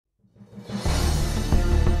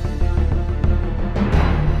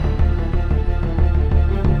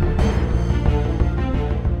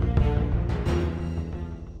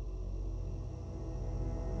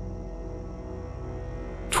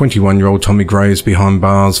21-year-old Tommy Gray is behind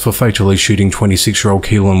bars for fatally shooting 26-year-old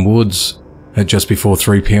Keelan Woods. At just before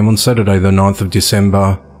 3 p.m. on Saturday the 9th of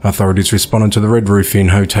December, authorities responded to the Red Roof Inn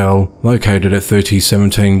Hotel, located at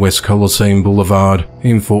 3017 West Coliseum Boulevard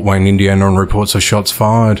in Fort Wayne, Indiana, on reports of shots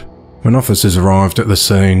fired. When officers arrived at the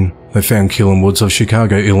scene, they found Keelan Woods of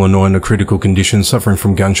Chicago, Illinois in a critical condition, suffering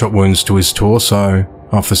from gunshot wounds to his torso.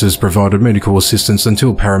 Officers provided medical assistance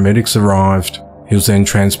until paramedics arrived. He was then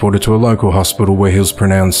transported to a local hospital where he was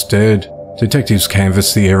pronounced dead. Detectives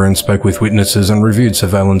canvassed the area and spoke with witnesses and reviewed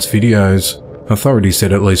surveillance videos. Authorities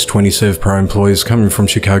said at least 20 ServPro employees coming from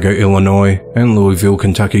Chicago, Illinois and Louisville,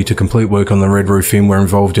 Kentucky to complete work on the Red Roof Inn were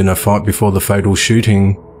involved in a fight before the fatal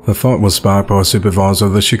shooting. The fight was sparked by a supervisor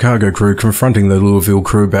of the Chicago crew confronting the Louisville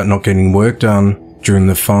crew about not getting work done. During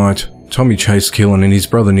the fight, Tommy chased Keelan and his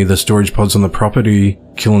brother near the storage pods on the property.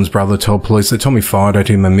 Keelan's brother told police that Tommy fired at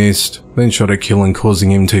him and missed, then shot at Keelan,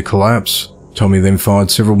 causing him to collapse. Tommy then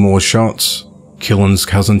fired several more shots. Keelan's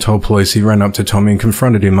cousin told police he ran up to Tommy and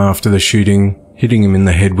confronted him after the shooting, hitting him in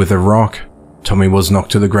the head with a rock. Tommy was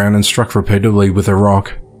knocked to the ground and struck repeatedly with a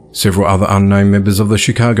rock. Several other unnamed members of the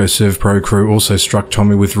Chicago ServPro crew also struck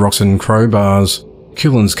Tommy with rocks and crowbars.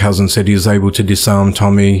 Keelan's cousin said he was able to disarm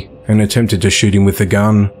Tommy and attempted to shoot him with the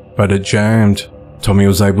gun, but it jammed. Tommy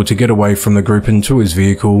was able to get away from the group and to his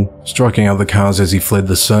vehicle, striking other cars as he fled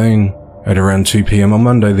the scene. At around 2 p.m. on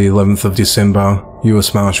Monday the 11th of December,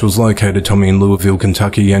 U.S. Marshals located Tommy in Louisville,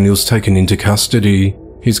 Kentucky, and he was taken into custody.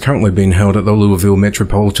 He's currently being held at the Louisville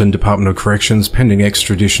Metropolitan Department of Corrections pending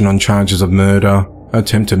extradition on charges of murder,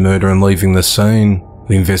 attempted murder and leaving the scene.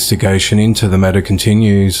 The investigation into the matter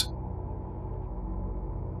continues.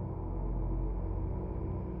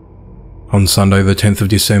 On Sunday the 10th of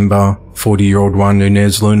December, 40-year-old Juan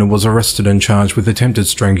Nunez Luna was arrested and charged with attempted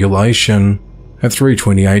strangulation. At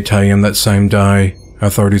 3:28 a.m. that same day,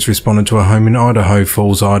 authorities responded to a home in Idaho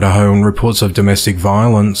Falls, Idaho, on reports of domestic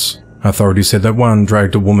violence. Authorities said that Juan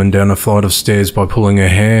dragged a woman down a flight of stairs by pulling her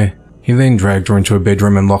hair. He then dragged her into a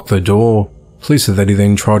bedroom and locked the door. Police said that he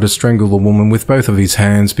then tried to strangle the woman with both of his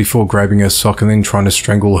hands before grabbing her sock and then trying to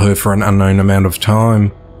strangle her for an unknown amount of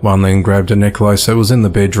time. Juan then grabbed a necklace that was in the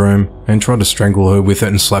bedroom and tried to strangle her with it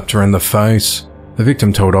and slapped her in the face. The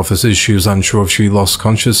victim told officers she was unsure if she lost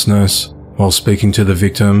consciousness. While speaking to the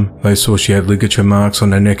victim, they saw she had ligature marks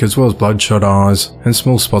on her neck as well as bloodshot eyes and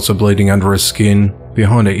small spots of bleeding under her skin,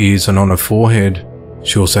 behind her ears and on her forehead.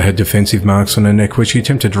 She also had defensive marks on her neck where she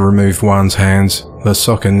attempted to remove Juan's hands, the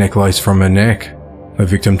sock and necklace from her neck. The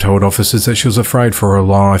victim told officers that she was afraid for her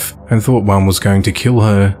life and thought Juan was going to kill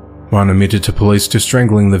her. Juan admitted to police to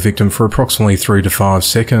strangling the victim for approximately 3 to 5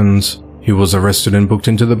 seconds. He was arrested and booked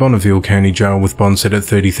into the Bonneville County Jail with bond set at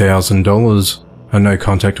 $30,000. A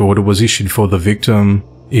no-contact order was issued for the victim.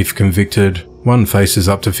 If convicted, Juan faces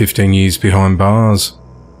up to 15 years behind bars.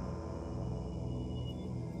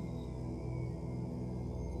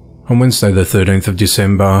 On Wednesday the 13th of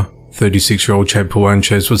December, 36-year-old Chad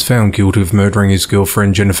Puanches was found guilty of murdering his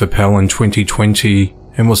girlfriend Jennifer Pell in 2020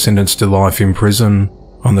 and was sentenced to life in prison.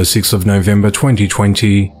 On the 6th of November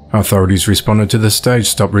 2020, authorities responded to the Stage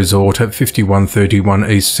Stop Resort at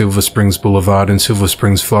 5131 East Silver Springs Boulevard in Silver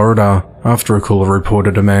Springs, Florida, after a caller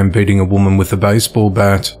reported a man beating a woman with a baseball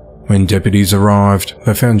bat. When deputies arrived,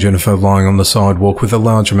 they found Jennifer lying on the sidewalk with a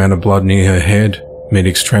large amount of blood near her head.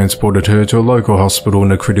 Medics transported her to a local hospital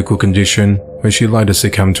in a critical condition, where she later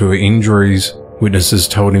succumbed to her injuries. Witnesses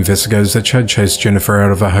told investigators that Chad chased Jennifer out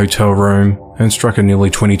of a hotel room and struck her nearly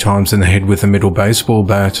 20 times in the head with a metal baseball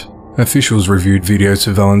bat. Officials reviewed video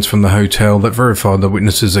surveillance from the hotel that verified the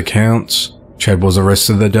witnesses' accounts. Chad was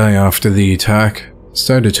arrested the day after the attack.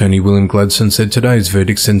 State Attorney William Gladson said today's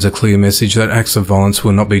verdict sends a clear message that acts of violence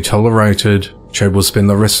will not be tolerated. Chad will spend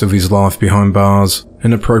the rest of his life behind bars,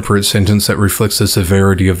 an appropriate sentence that reflects the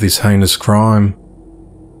severity of this heinous crime.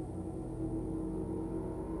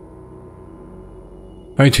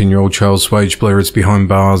 18-year-old Charles Swage Blair is behind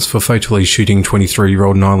bars for fatally shooting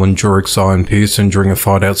 23-year-old Nylan Jorick Zion Pearson during a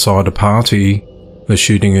fight outside a party. The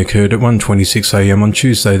shooting occurred at 1:26 a.m. on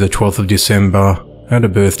Tuesday the 12th of December at a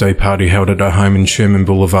birthday party held at a home in Sherman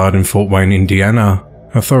Boulevard in Fort Wayne, Indiana.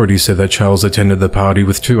 Authorities said that Charles attended the party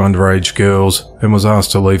with 2 underage girls and was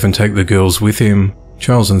asked to leave and take the girls with him.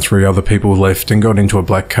 Charles and 3 other people left and got into a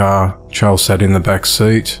black car. Charles sat in the back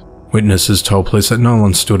seat. Witnesses told police that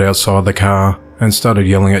Nylan stood outside the car and started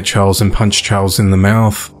yelling at Charles and punched Charles in the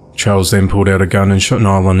mouth. Charles then pulled out a gun and shot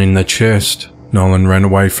Nylan in the chest. Nylan ran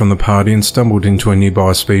away from the party and stumbled into a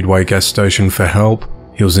nearby Speedway gas station for help.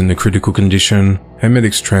 He was in a critical condition, and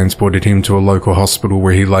medics transported him to a local hospital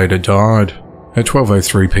where he later died. At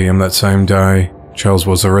 12:03 p.m. that same day, Charles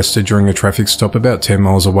was arrested during a traffic stop about 10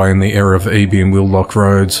 miles away in the area of Eby and Willock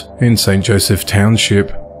Roads in St. Joseph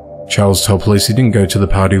Township. Charles told police he didn't go to the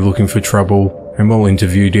party looking for trouble, and while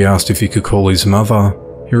interviewed he asked if he could call his mother.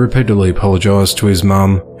 He repeatedly apologised to his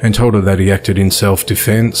mum and told her that he acted in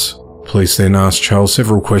self-defence. Police then asked Charles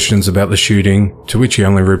several questions about the shooting, to which he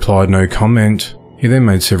only replied no comment. He then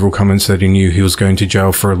made several comments that he knew he was going to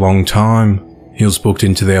jail for a long time. He was booked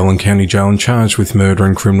into the Allen County Jail and charged with murder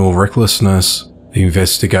and criminal recklessness. The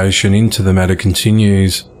investigation into the matter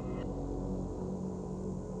continues.